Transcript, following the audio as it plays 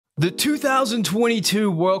The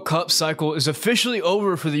 2022 World Cup cycle is officially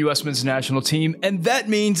over for the U.S. men's national team, and that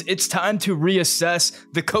means it's time to reassess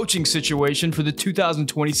the coaching situation for the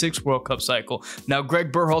 2026 World Cup cycle. Now,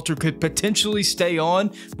 Gregg Berhalter could potentially stay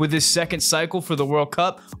on with his second cycle for the World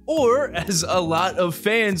Cup, or, as a lot of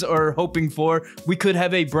fans are hoping for, we could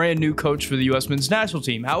have a brand new coach for the U.S. men's national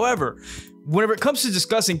team. However, whenever it comes to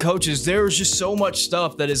discussing coaches, there is just so much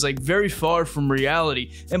stuff that is very far from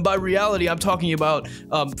reality. And by reality, I'm talking about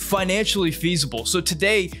financially feasible. So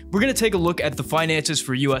today, we're going to take a look at the finances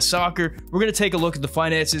for U.S. soccer. We're going to take a look at the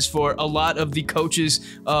finances for a lot of the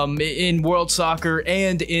coaches in world soccer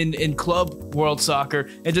and in club world soccer,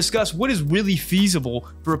 and discuss what is really feasible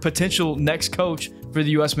for a potential next coach for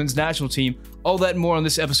the U.S. men's national team. All that and more on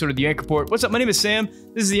this episode of The Anchor Report. What's up? My name is Sam.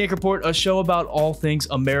 This is The Anchor Report, a show about all things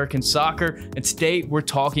American soccer. And today we're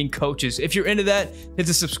talking coaches. If you're into that, hit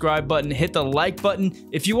the subscribe button, hit the like button.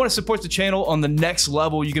 If you want to support the channel on the next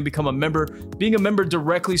level, you can become a member. Being a member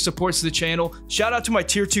directly supports the channel. Shout out to my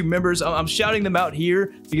tier 2 members. I'm shouting them out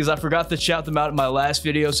here because I forgot to shout them out in my last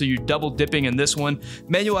video, so you're double dipping in this one.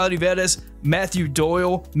 Manuel Alvarez, Matthew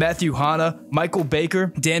Doyle, Matthew Hanna, Michael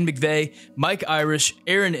Baker, Dan McVeigh, Mike Irish,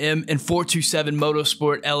 Aaron M, and 427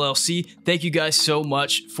 Motorsport LLC. Thank you guys so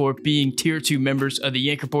much for being tier 2 members of the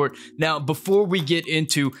Anchor Report. Now, before we get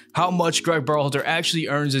into how much Gregg Berhalter actually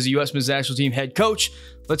earns as a U.S. men's national team head coach,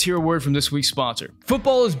 let's hear a word from this week's sponsor.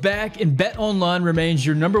 Football is back, and BetOnline remains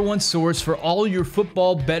your #1 source for all your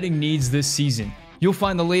football betting needs this season. You'll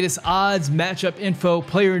find the latest odds, matchup info,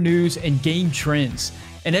 player news, and game trends.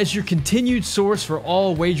 And as your continued source for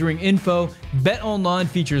all wagering info, BetOnline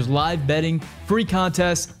features live betting, free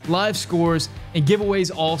contests, live scores, and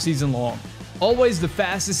giveaways all season long. Always the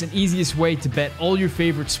fastest and easiest way to bet all your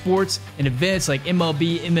favorite sports and events like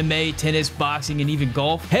MLB, MMA, tennis, boxing, and even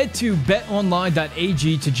golf. Head to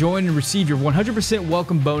betonline.ag to join and receive your 100%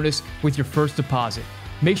 welcome bonus with your first deposit.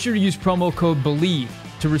 Make sure to use promo code BELIEVE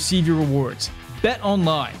to receive your rewards.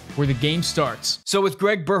 BetOnline, where the game starts. So with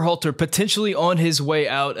Gregg Berhalter potentially on his way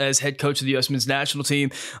out as head coach of the U.S. men's national team,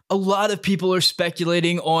 a lot of people are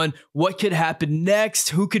speculating on what could happen next,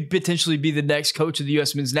 who could potentially be the next coach of the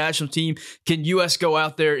U.S. men's national team. Can U.S. go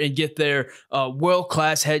out there and get their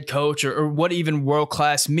world-class head coach, or what even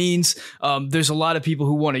world-class means? There's a lot of people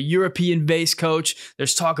who want a European-based coach.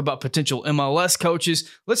 There's talk about potential MLS coaches.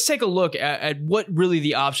 Let's take a look at what really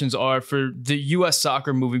the options are for the U.S.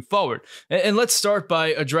 soccer moving forward. And let's start by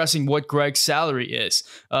addressing what Gregg's salary is.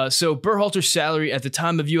 So Berhalter's salary at the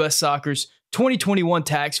time of U.S. Soccer's 2021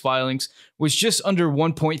 tax filings was just under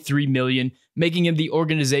 $1.3 million, making him the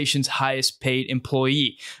organization's highest paid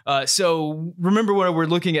employee. So remember, when we're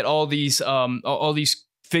looking at all these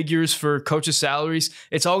figures for coaches' salaries,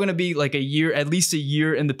 it's all going to be like a year, at least a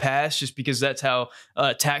year in the past, just because that's how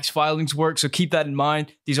tax filings work. So keep that in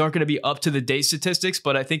mind. These aren't going to be up to the date statistics,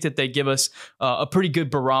 but I think that they give us a pretty good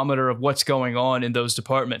barometer of what's going on in those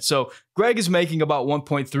departments. So Gregg is making about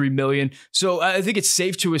 $1.3 million. So I think it's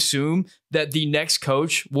safe to assume that the next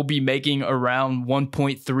coach will be making around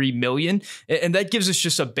 $1.3 million. And that gives us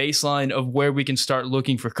just a baseline of where we can start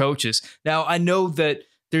looking for coaches. Now, I know that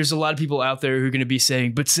there's a lot of people out there who are going to be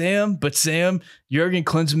saying, but Sam, Jurgen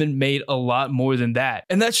Klinsmann made a lot more than that.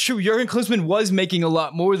 And that's true. Jurgen Klinsmann was making a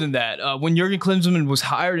lot more than that. When Jurgen Klinsmann was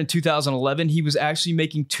hired in 2011, he was actually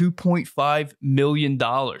making $2.5 million,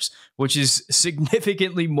 which is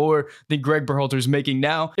significantly more than Gregg Berhalter is making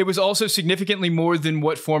now. It was also significantly more than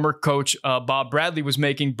what former coach Bob Bradley was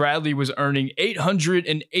making. Bradley was earning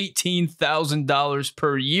 $818,000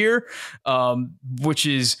 per year, which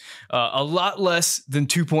is a lot less than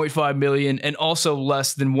 $2.5 million and also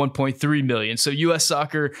less than $1.3 million. So U.S.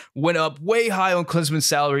 Soccer went up way high on Klinsmann's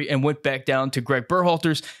salary and went back down to Gregg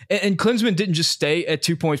Berhalter's. And Klinsmann didn't just stay at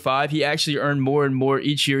 2.5. He actually earned more and more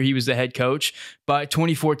each year he was the head coach. By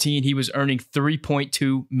 2014, he was earning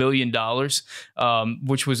 $3.2 million,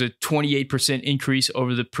 which was a 28% increase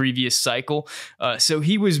over the previous cycle. So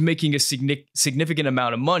he was making a significant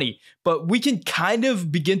amount of money. But we can kind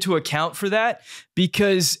of begin to account for that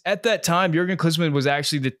because at that time, Jurgen Klinsmann was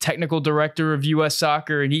actually the technical director of U.S.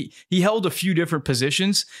 Soccer, and he held a few different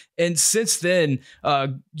positions. And since then,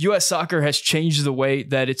 U.S. Soccer has changed the way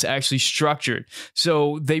that it's actually structured.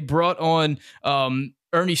 So they brought on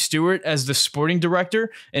Ernie Stewart as the sporting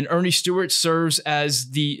director, and Ernie Stewart serves as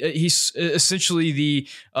he's essentially the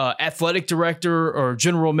athletic director or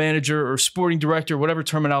general manager or sporting director, whatever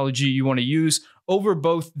terminology you want to use, over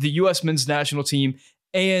both the U.S. men's national team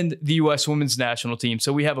and the U.S. women's national team.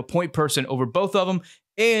 So we have a point person over both of them,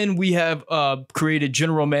 and we have created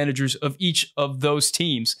general managers of each of those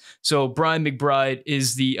teams. So Brian McBride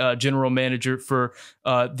is the general manager for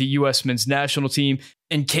the U.S. men's national team.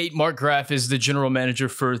 and Kate Markgraf is the general manager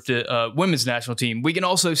for the women's national team. We can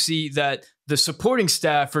also see that the supporting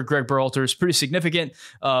staff for Gregg Berhalter is pretty significant.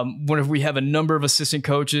 Whenever we have a number of assistant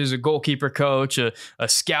coaches, a goalkeeper coach, a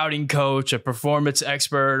scouting coach, a performance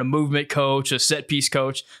expert, a movement coach, a set piece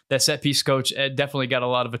coach. That set piece coach definitely got a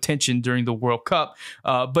lot of attention during the World Cup.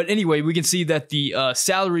 But anyway, we can see that the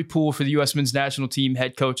salary pool for the U.S. men's national team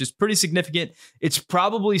head coach is pretty significant. It's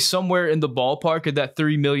probably somewhere in the ballpark of that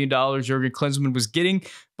 $3 million Jurgen Klinsmann was getting,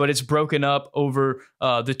 but it's broken up over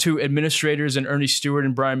the two administrators and Ernie Stewart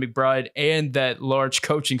and Brian McBride and that large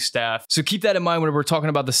coaching staff. So keep that in mind when we're talking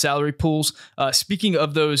about the salary pools. Speaking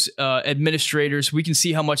of those administrators, we can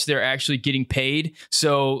see how much they're actually getting paid.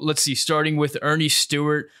 So let's see, starting with Ernie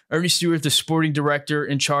Stewart. Ernie Stewart, the sporting director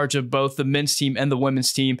in charge of both the men's team and the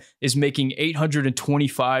women's team, is making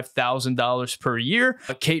 $825,000 per year.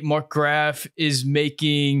 Kate Markgraf is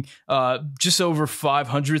making just over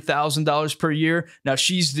 $500,000 per year. Now,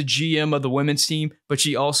 she's the GM of the women's team, but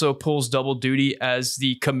she also pulls double duty as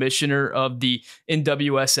the commissioner of the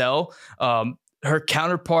NWSL. Her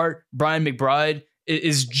counterpart, Brian McBride,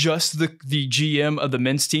 is just the GM of the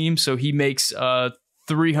men's team, so he makes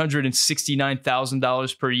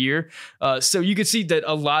 $369,000 per year. So you can see that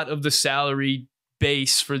a lot of the salary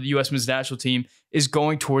base for the U.S. men's national team is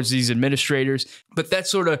going towards these administrators. But that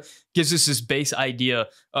sort of gives us this base idea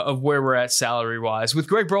of where we're at salary-wise. With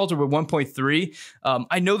Gregg Berhalter with 1.3,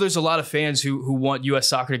 I know there's a lot of fans who want U.S.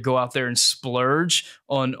 soccer to go out there and splurge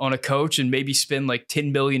on a coach and maybe spend like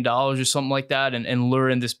 $10 million or something like that and lure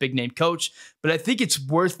in this big-name coach. But I think it's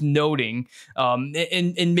worth noting,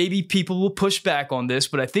 and maybe people will push back on this,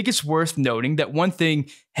 but I think it's worth noting that one thing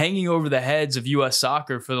hanging over the heads of U.S.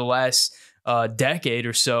 soccer for the last decade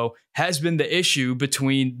or so has been the issue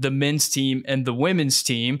between the men's team and the women's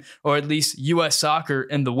team, or at least U.S. soccer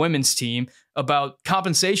and the women's team, about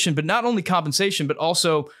compensation, but not only compensation, but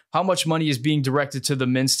also how much money is being directed to the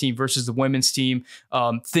men's team versus the women's team.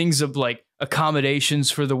 Things of like accommodations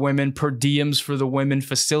for the women, per diems for the women,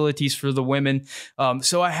 facilities for the women.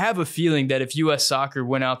 So I have a feeling that if U.S. soccer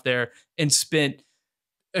went out there and made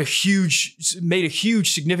a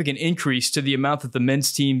huge significant increase to the amount that the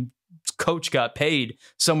men's team coach got paid,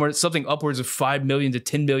 something upwards of $5 million to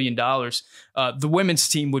 $10 million, the women's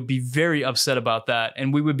team would be very upset about that,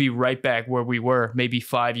 and we would be right back where we were maybe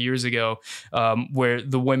 5 years ago, where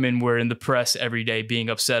the women were in the press every day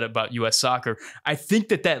being upset about U.S. soccer. I think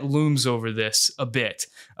that looms over this a bit,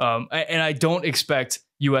 and I don't expect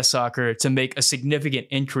U.S. soccer to make a significant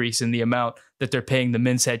increase in the amount that they're paying the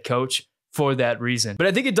men's head coach for that reason. But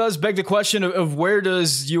I think it does beg the question of where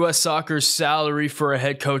does U.S. soccer's salary for a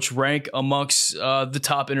head coach rank amongst the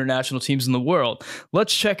top international teams in the world.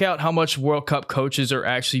 Let's check out how much World Cup coaches are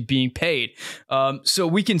actually being paid. So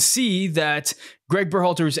we can see that Gregg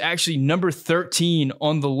Berhalter is actually number 13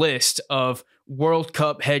 on the list of World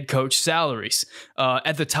Cup head coach salaries.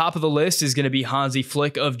 At the top of the list is going to be Hansi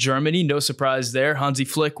Flick of Germany. No surprise there. Hansi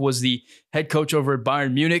Flick was the head coach over at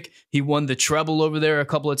Bayern Munich. He won the treble over there a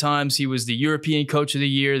couple of times. He was the European coach of the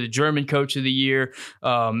year, the German coach of the year,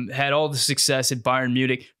 had all the success at Bayern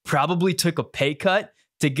Munich, probably took a pay cut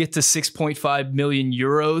to get to 6.5 million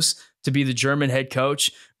euros to be the German head coach.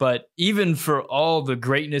 But even for all the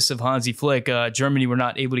greatness of Hansi Flick, Germany were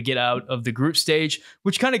not able to get out of the group stage,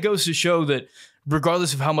 which kind of goes to show that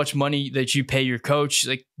regardless of how much money that you pay your coach,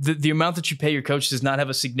 like the amount that you pay your coach does not have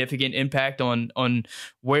a significant impact on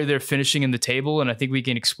where they're finishing in the table. And I think we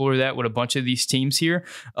can explore that with a bunch of these teams here.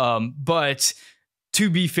 But to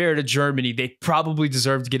be fair to Germany, they probably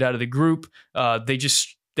deserve to get out of the group.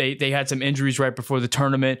 They had some injuries right before the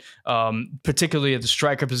tournament, particularly at the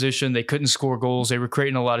striker position. They couldn't score goals. They were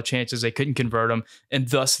creating a lot of chances. They couldn't convert them, and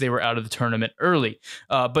thus they were out of the tournament early.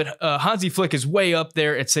 But Hansi Flick is way up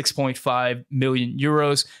there at 6.5 million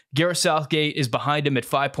euros. Gareth Southgate is behind him at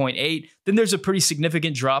 5.8. Then there's a pretty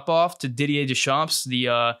significant drop-off to Didier Deschamps,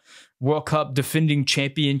 the World Cup defending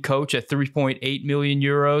champion coach, at 3.8 million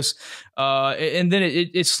euros. And then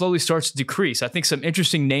it slowly starts to decrease. I think some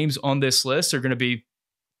interesting names on this list are going to be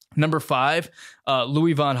number 5,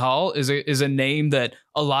 Louis van Gaal is a name that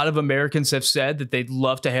a lot of Americans have said that they'd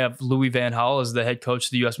love to have Louis van Gaal as the head coach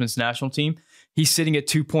of the U.S. men's national team. He's sitting at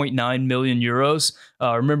 2.9 million euros.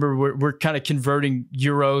 Remember, we're kind of converting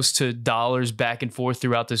euros to dollars back and forth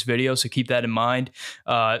throughout this video, so keep that in mind.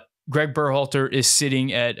 Gregg Berhalter is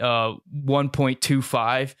sitting at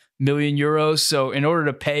 1.25 million euros. So in order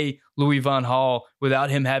to pay Louis van Gaal without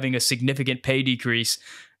him having a significant pay decrease,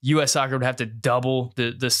 U.S. soccer would have to double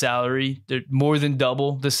the salary, more than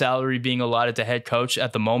double the salary being allotted to head coach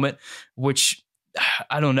at the moment, which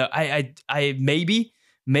I don't know. I maybe,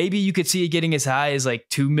 maybe you could see it getting as high as like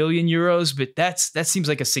 2 million euros, but that seems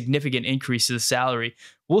like a significant increase to the salary.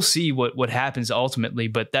 We'll see what happens ultimately,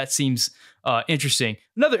 but that seems interesting.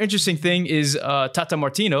 Another interesting thing is Tata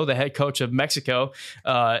Martino, the head coach of Mexico,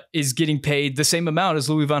 is getting paid the same amount as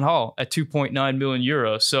Louis van Gaal at 2.9 million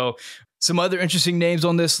euros. So some other interesting names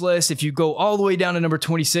on this list. If you go all the way down to number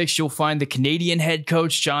 26, you'll find the Canadian head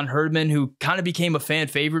coach, John Herdman, who kind of became a fan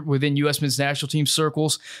favorite within U.S. men's national team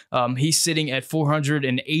circles. He's sitting at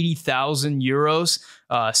 480,000 euros.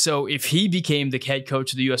 So if he became the head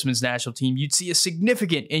coach of the U.S. men's national team, you'd see a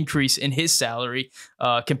significant increase in his salary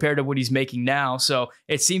compared to what he's making now. So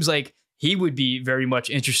it seems like he would be very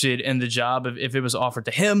much interested in the job if it was offered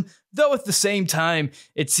to him. Though at the same time,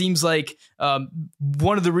 it seems like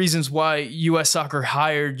one of the reasons why U.S. Soccer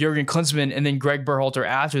hired Jurgen Klinsmann and then Greg Berhalter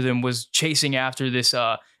after them was chasing after this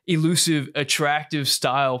elusive, attractive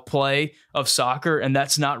style play of soccer, and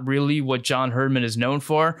that's not really what John Herdman is known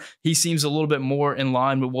for. He seems a little bit more in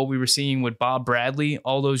line with what we were seeing with Bob Bradley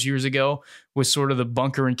all those years ago, with sort of the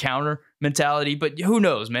bunker and counter mentality. But who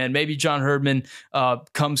knows, man? Maybe John Herdman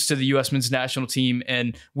comes to the U.S. men's national team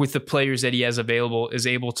and with the players that he has available is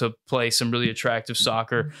able to play some really attractive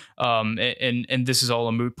soccer. And this is all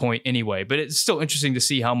a moot point anyway. But it's still interesting to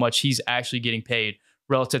see how much he's actually getting paid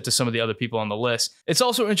relative to some of the other people on the list. It's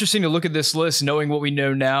also interesting to look at this list, knowing what we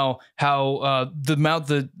know now, how the amount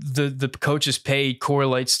the coaches paid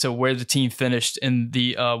correlates to where the team finished in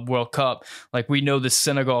the World Cup. Like we know that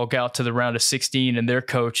Senegal got to the round of 16 and their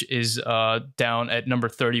coach is down at number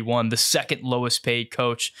 31, the second lowest paid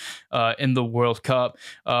coach in the World Cup.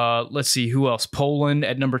 Let's see, who else? Poland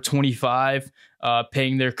at number 25,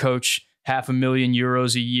 paying their coach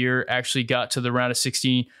 €500,000 a year, actually got to the round of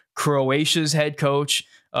 16. Croatia's head coach,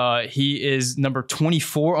 he is number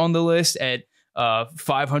 24 on the list at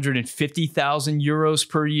 550,000 euros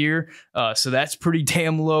per year. So that's pretty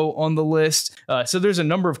damn low on the list. So there's a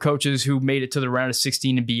number of coaches who made it to the round of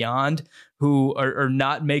 16 and beyond who are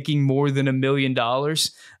not making more than $1 million.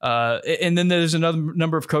 And then there's another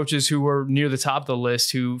number of coaches who are near the top of the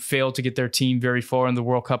list who failed to get their team very far in the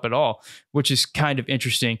World Cup at all, which is kind of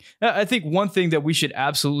interesting. I think one thing that we should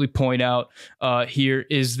absolutely point out here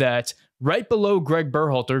is that right below Greg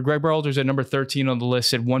Berhalter's at number 13 on the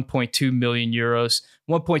list at 1.2 million euros,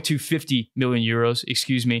 1.250 million euros,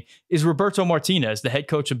 excuse me, is Roberto Martinez, the head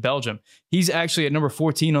coach of Belgium. He's actually at number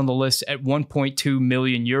 14 on the list at 1.2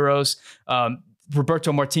 million euros.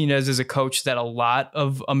 Roberto Martinez is a coach that a lot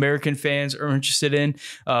of American fans are interested in.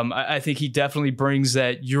 I think he definitely brings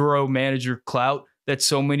that Euro manager clout that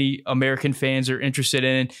so many American fans are interested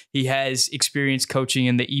in. He has experience coaching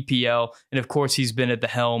in the EPL. And of course, he's been at the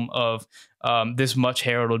helm of this much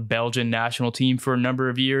heralded Belgian national team for a number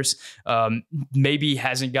of years. Maybe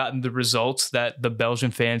hasn't gotten the results that the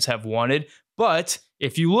Belgian fans have wanted. But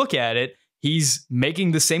if you look at it, he's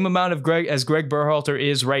making the same amount of as Greg Berhalter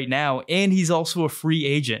is right now, and he's also a free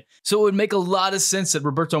agent. So it would make a lot of sense that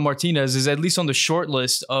Roberto Martinez is at least on the short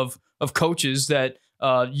list of coaches that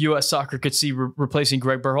U.S. Soccer could see replacing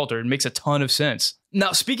Greg Berhalter. It makes a ton of sense.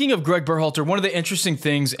 Now, speaking of Greg Berhalter, one of the interesting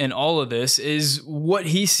things in all of this is what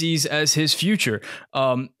he sees as his future.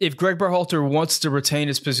 If Greg Berhalter wants to retain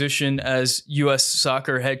his position as U.S.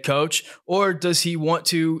 Soccer head coach, or does he want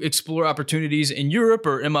to explore opportunities in Europe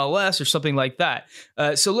or MLS or something like that?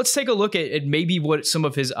 So let's take a look at maybe what some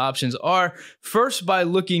of his options are. First, by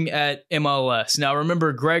looking at MLS. Now,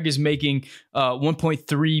 remember, Greg is making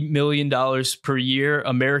 $1.3 million per year,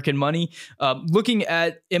 American money. Looking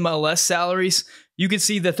at MLS salaries, you can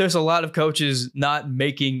see that there's a lot of coaches not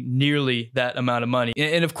making nearly that amount of money.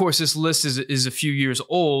 And of course, this list is a few years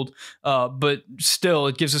old, but still,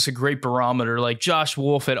 it gives us a great barometer. Like Josh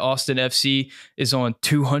Wolf at Austin FC is on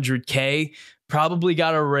 $200K. Probably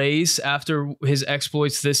got a raise after his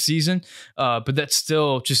exploits this season, but that's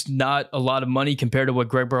still just not a lot of money compared to what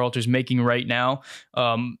Greg Berhalter's making right now.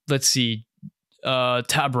 Let's see,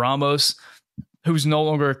 Tab Ramos, who's no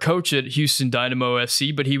longer a coach at Houston Dynamo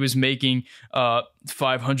FC, but he was making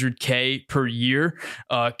 $500K per year.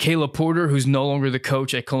 Caleb Porter, who's no longer the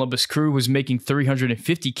coach at Columbus Crew, was making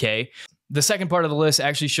 $350K. The second part of the list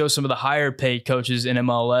actually shows some of the higher paid coaches in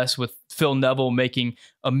MLS, with Phil Neville making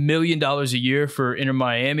 $1 million a year for Inter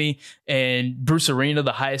Miami, and Bruce Arena,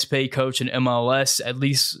 the highest paid coach in MLS, at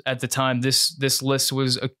least at the time this list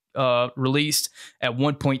was released, at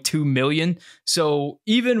 $1.2 million. So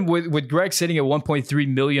even with Greg sitting at $1.3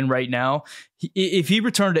 million right now, if he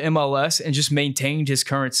returned to MLS and just maintained his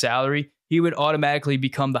current salary, he would automatically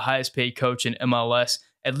become the highest paid coach in MLS,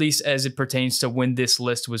 at least as it pertains to when this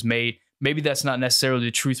list was made. Maybe that's not necessarily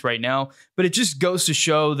the truth right now, but it just goes to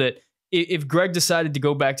show that if Gregg decided to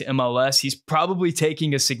go back to MLS, he's probably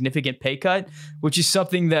taking a significant pay cut, which is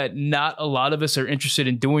something that not a lot of us are interested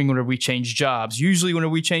in doing whenever we change jobs. Usually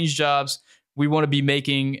whenever we change jobs, we want to be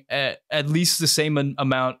making at least the same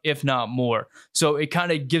amount, if not more. So it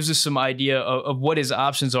kind of gives us some idea of what his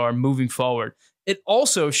options are moving forward. It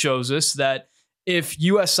also shows us that if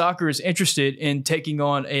U.S. Soccer is interested in taking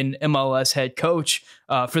on an MLS head coach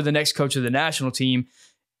for the next coach of the national team,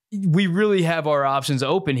 we really have our options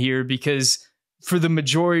open here, because for the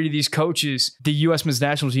majority of these coaches, the U.S. men's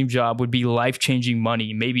national team job would be life-changing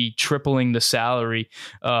money, maybe tripling the salary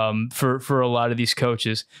for a lot of these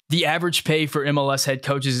coaches. The average pay for MLS head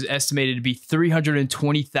coaches is estimated to be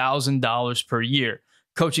 $320,000 per year.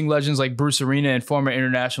 Coaching legends like Bruce Arena and former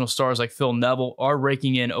international stars like Phil Neville are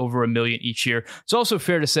raking in over $1 million each year. It's also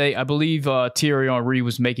fair to say, I believe Thierry Henry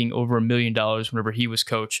was making over $1 million whenever he was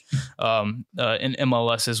coach in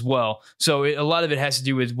MLS as well. So a lot of it has to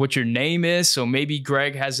do with what your name is. So maybe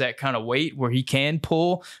Gregg has that kind of weight where he can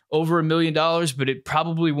pull over $1 million, but it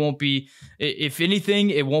probably won't be, if anything,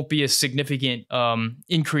 it won't be a significant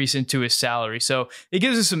increase into his salary. So it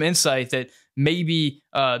gives us some insight that maybe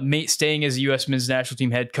staying as a U.S. men's national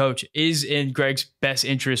team head coach is in Gregg's best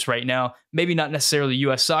interest right now. Maybe not necessarily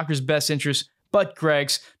U.S. Soccer's best interest, but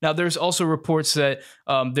Gregg's. Now, there's also reports that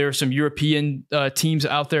there are some European teams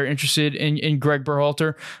out there interested in Gregg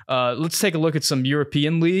Berhalter. Let's take a look at some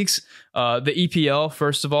European leagues. The EPL,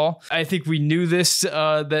 first of all. I think we knew this,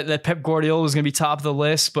 that Pep Guardiola was going to be top of the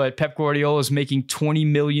list, but Pep Guardiola is making 20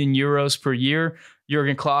 million euros per year.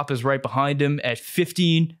 Jurgen Klopp is right behind him at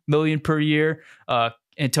 15 million per year.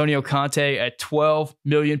 Antonio Conte at 12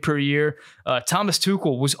 million per year. Thomas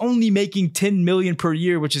Tuchel was only making 10 million per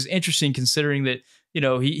year, which is interesting considering that, you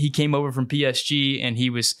know, he came over from PSG and he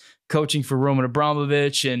was coaching for Roman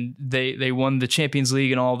Abramovich, and they won the Champions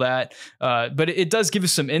League and all that. But it does give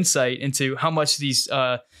us some insight into how much these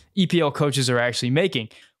EPL coaches are actually making.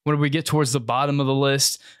 When we get towards the bottom of the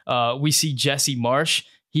list, we see Jesse Marsch.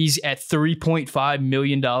 He's at $3.5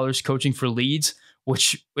 million coaching for Leeds,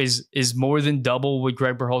 which is more than double what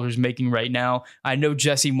Gregg Berhalter is making right now. I know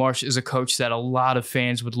Jesse Marsch is a coach that a lot of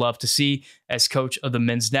fans would love to see as coach of the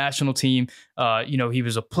men's national team. You know, he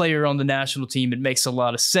was a player on the national team. It makes a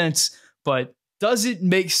lot of sense, but does it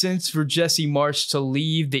make sense for Jesse Marsch to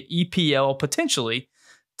leave the EPL, potentially,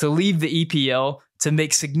 to leave the EPL to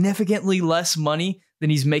make significantly less money than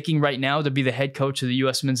he's making right now to be the head coach of the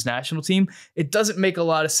U.S. men's national team? It doesn't make a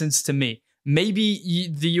lot of sense to me. Maybe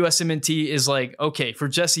the USMNT is like, okay, for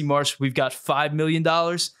Jesse Marsch, we've got $5 million,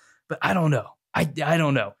 but I don't know. I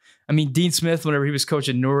don't know. I mean, Dean Smith, whenever he was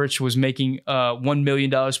coaching Norwich, was making $1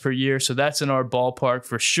 million per year, so that's in our ballpark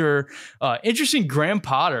for sure. Interesting, Graham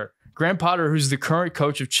Potter. Graham Potter, who's the current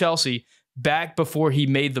coach of Chelsea, back before he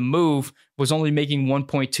made the move, was only making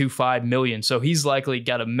 $1.25 million. So he's likely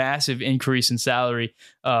got a massive increase in salary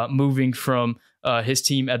moving from his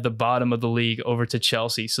team at the bottom of the league over to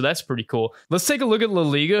Chelsea. So that's pretty cool. Let's take a look at La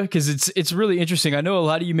Liga, because it's really interesting. I know a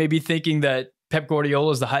lot of you may be thinking that Pep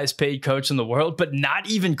Guardiola is the highest paid coach in the world, but not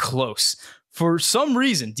even close. For some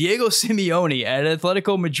reason, Diego Simeone at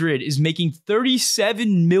Atletico Madrid is making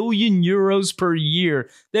 37 million euros per year.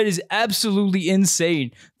 That is absolutely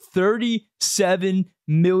insane. 37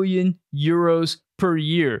 million euros per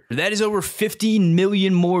year. That is over 15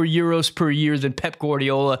 million more euros per year than Pep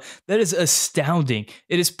Guardiola. That is astounding.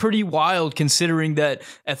 It is pretty wild considering that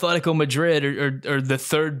Atletico Madrid are the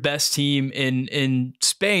third best team in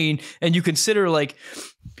Spain, and you consider, like,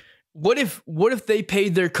 what if they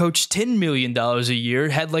paid their coach $10 million a year,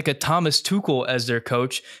 had like a Thomas Tuchel as their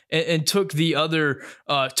coach, and took the other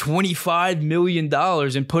 $25 million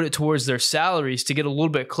and put it towards their salaries to get a little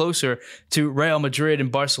bit closer to Real Madrid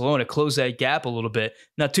and Barcelona, close that gap a little bit.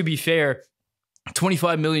 Now, to be fair,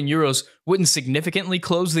 25 million euros wouldn't significantly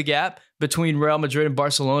close the gap between Real Madrid and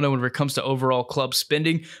Barcelona when it comes to overall club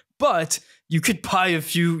spending, but you could buy a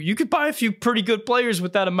few pretty good players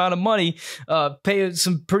with that amount of money, pay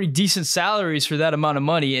some pretty decent salaries for that amount of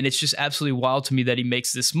money, and it's just absolutely wild to me that he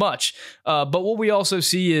makes this much. But what we also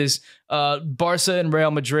see is Barca and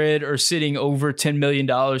Real Madrid are sitting over $10 million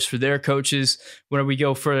for their coaches. When we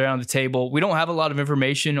go further down the table, we don't have a lot of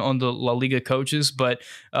information on the La Liga coaches, but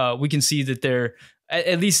we can see that they're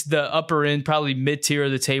at least the upper end, probably mid-tier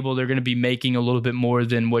of the table. They're going to be making a little bit more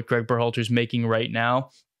than what Gregg Berhalter is making right now.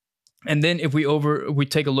 And then if we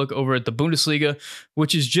take a look over at the Bundesliga,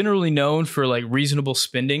 which is generally known for like reasonable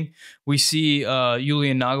spending, we see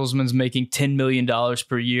Julian Nagelsmann's making $10 million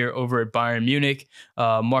per year over at Bayern Munich.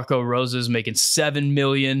 Marco Rosa's making $7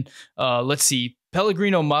 million. Let's see.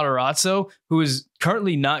 Pellegrino Matarazzo, who is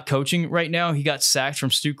currently not coaching right now. He got sacked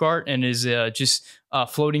from Stuttgart and is just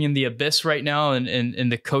floating in the abyss right now in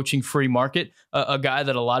the coaching free market. A guy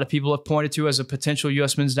that a lot of people have pointed to as a potential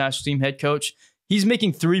U.S. men's national team head coach. He's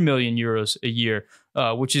making 3 million euros a year,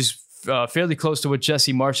 which is fairly close to what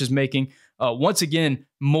Jesse Marsch is making. Once again,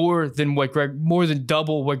 more than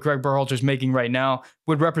double what Gregg Berhalter is making right now,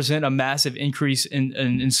 would represent a massive increase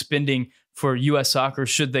in spending for U.S. soccer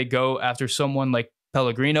should they go after someone like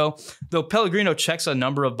Pellegrino. Though Pellegrino checks a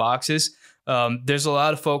number of boxes, there's a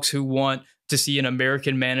lot of folks who want to see an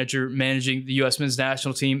American manager managing the U.S. men's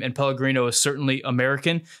national team, and Pellegrino is certainly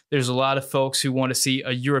American. There's a lot of folks who want to see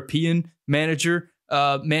a European manager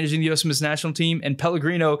managing the U.S. men's national team. And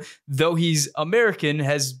Pellegrino, though he's American,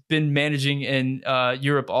 has been managing in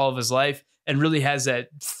Europe all of his life and really has that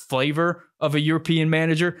flavor of a European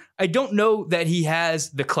manager. I don't know that he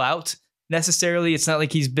has the clout necessarily. It's not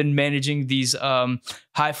like he's been managing these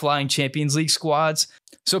high-flying Champions League squads.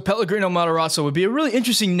 So Pellegrino Matarazzo would be a really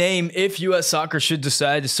interesting name if U.S. soccer should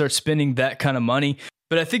decide to start spending that kind of money.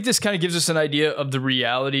 But I think this kind of gives us an idea of the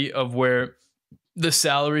reality of where the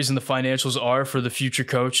salaries and the financials are for the future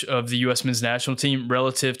coach of the U.S. men's national team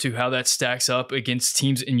relative to how that stacks up against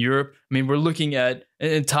teams in Europe. I mean, we're looking at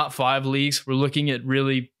in top 5 leagues, we're looking at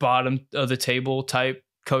really bottom of the table type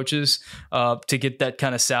coaches to get that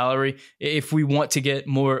kind of salary. If we want to get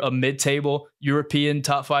more a mid-table European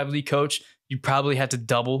top 5 league coach, you probably have to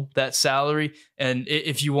double that salary. And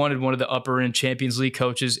if you wanted one of the upper end Champions League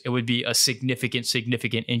coaches, it would be a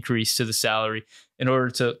significant increase to the salary in order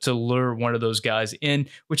to lure one of those guys in,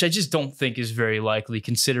 which I just don't think is very likely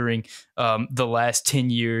considering the last 10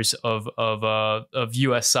 years of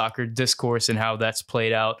U.S. soccer discourse and how that's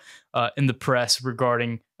played out in the press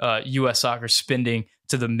regarding U.S. soccer spending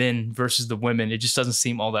to the men versus the women. It just doesn't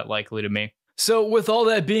seem all that likely to me. So with all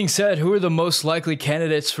that being said, who are the most likely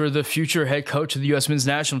candidates for the future head coach of the U.S. men's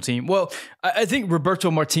national team? Well, I think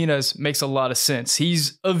Roberto Martinez makes a lot of sense.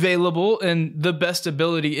 He's available, and the best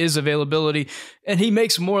ability is availability, and he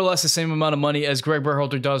makes more or less the same amount of money as Gregg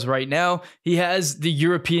Berhalter does right now. He has the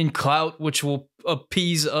European clout, which will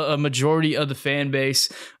appease a majority of the fan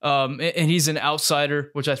base, and he's an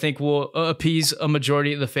outsider, which I think will appease a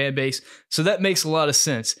majority of the fan base. So that makes a lot of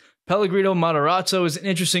sense. Pellegrino Matarazzo is an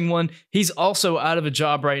interesting one. He's also out of a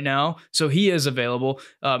job right now, so he is available.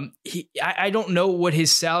 I don't know what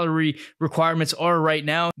his salary requirements are right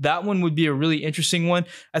now. That one would be a really interesting one.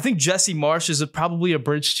 I think Jesse Marsch is probably a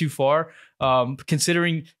bridge too far,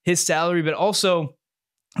 considering his salary, but also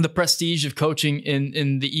the prestige of coaching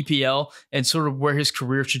in the EPL and sort of where his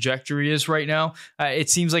career trajectory is right now. It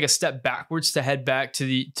seems like a step backwards to head back to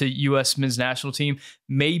the U.S. men's national team.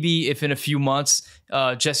 Maybe if in a few months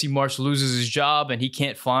Jesse Marsch loses his job and he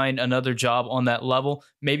can't find another job on that level,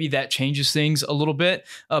 maybe that changes things a little bit.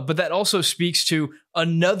 But that also speaks to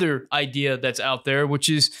another idea that's out there, which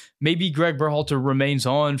is maybe Gregg Berhalter remains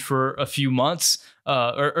on for a few months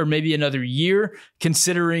or maybe another year,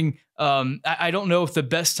 considering I don't know if the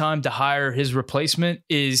best time to hire his replacement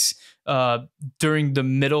is during the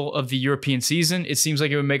middle of the European season. It seems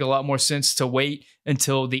like it would make a lot more sense to wait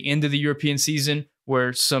until the end of the European season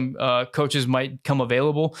where some coaches might come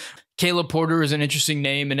available. Caleb Porter is an interesting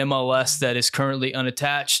name in MLS that is currently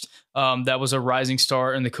unattached. That was a rising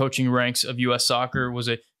star in the coaching ranks of U.S. soccer, was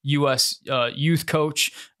a U.S. Youth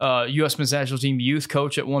coach, U.S. men's national team youth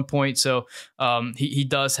coach at one point. So he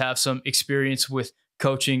does have some experience with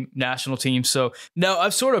coaching national teams. So now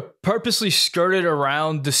I've sort of purposely skirted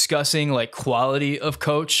around discussing like quality of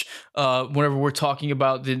coach whenever we're talking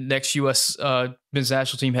about the next U.S. men's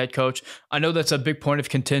national team head coach. I know that's a big point of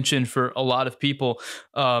contention for a lot of people.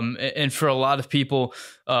 And for a lot of people,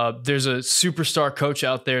 there's a superstar coach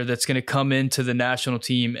out there that's going to come into the national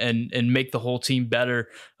team and make the whole team better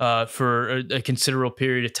for a considerable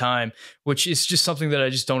period of time, which is just something that I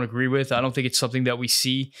just don't agree with. I don't think it's something that we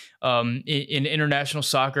see in international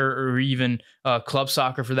soccer or even club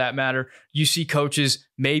soccer for that matter. You see coaches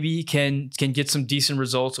maybe can get some decent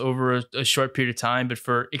results over a short period of time, but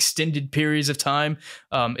for extended periods of time,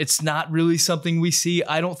 it's not really something we see.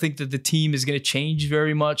 I don't think that the team is going to change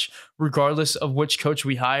very much regardless of which coach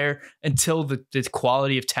we hire until the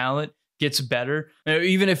quality of talent gets better.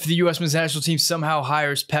 Even if the U.S. men's national team somehow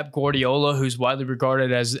hires Pep Guardiola, who's widely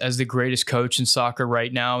regarded as the greatest coach in soccer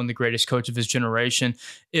right now and the greatest coach of his generation,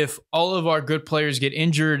 if all of our good players get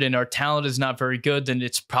injured and our talent is not very good, then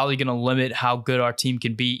it's probably going to limit how good our team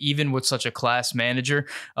can be, even with such a class manager.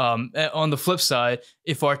 On the flip side,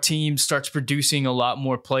 if our team starts producing a lot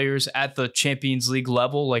more players at the Champions League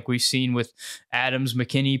level, like we've seen with Adams,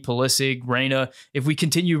 McKinney, Pulisic, Reyna, if we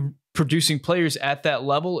continue producing players at that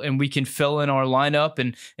level, and we can fill in our lineup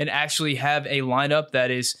and actually have a lineup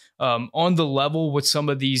that is on the level with some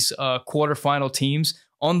of these quarterfinal teams,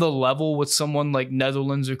 on the level with someone like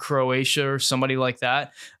Netherlands or Croatia or somebody like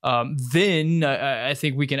that, then I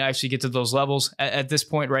think we can actually get to those levels. At this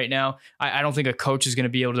point right now, I don't think a coach is going to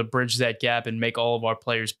be able to bridge that gap and make all of our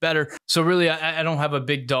players better. So really, I don't have a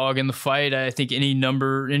big dog in the fight. I think any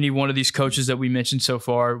one of these coaches that we mentioned so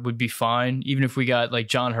far would be fine. Even if we got like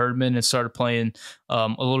John Herdman and started playing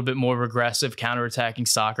a little bit more aggressive counterattacking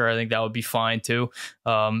soccer, I think that would be fine too.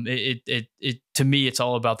 To me, it's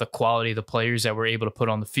all about the quality of the players that we're able to put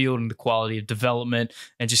on the field and the quality of development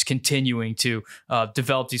and just continuing to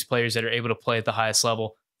develop these players that are able to play at the highest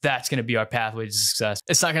level. That's going to be our pathway to success.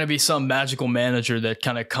 It's not going to be some magical manager that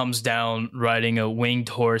kind of comes down riding a winged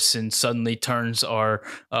horse and suddenly turns our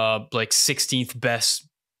like 16th best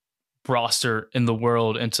roster in the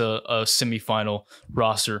world into a semifinal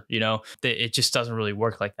roster. You know, it just doesn't really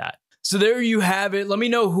work like that. So there you have it. Let me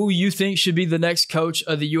know who you think should be the next coach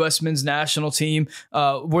of the U.S. men's national team.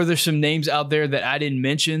 Were there some names out there that I didn't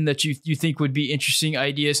mention that you think would be interesting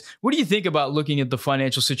ideas? What do you think about looking at the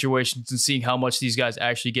financial situations and seeing how much these guys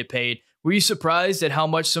actually get paid? Were you surprised at how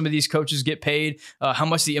much some of these coaches get paid? How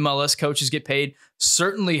much the MLS coaches get paid?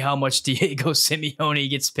 Certainly how much Diego Simeone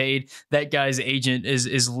gets paid. That guy's agent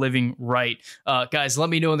is living right. Guys, let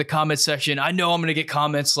me know in the comments section. I know I'm going to get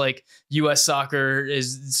comments like U.S. soccer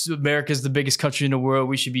is America's the biggest country in the world.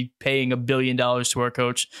 We should be paying $1 billion to our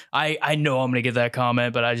coach. I know I'm going to get that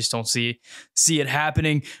comment, but I just don't see it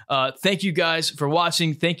happening. Thank you guys for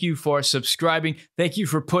watching. Thank you for subscribing. Thank you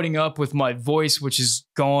for putting up with my voice, which is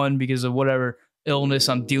gone because of whatever illness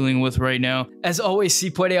I'm dealing with right now. As always, si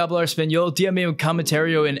puede hablar español, dígame un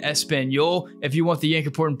comentario en español. If you want the Yank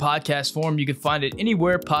Important podcast form, you can find it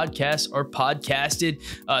anywhere podcasts are podcasted.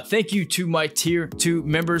 Thank you to my tier 2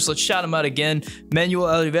 members. Let's shout them out again. Manuel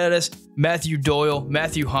Oliveras, Matthew Doyle,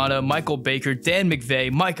 Matthew Hanna, Michael Baker, Dan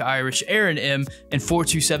McVeigh, Mike Irish, Aaron M, and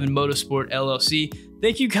 427 Motorsport LLC.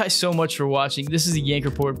 Thank you guys so much for watching. This is the Yank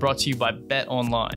Report brought to you by Bet Online.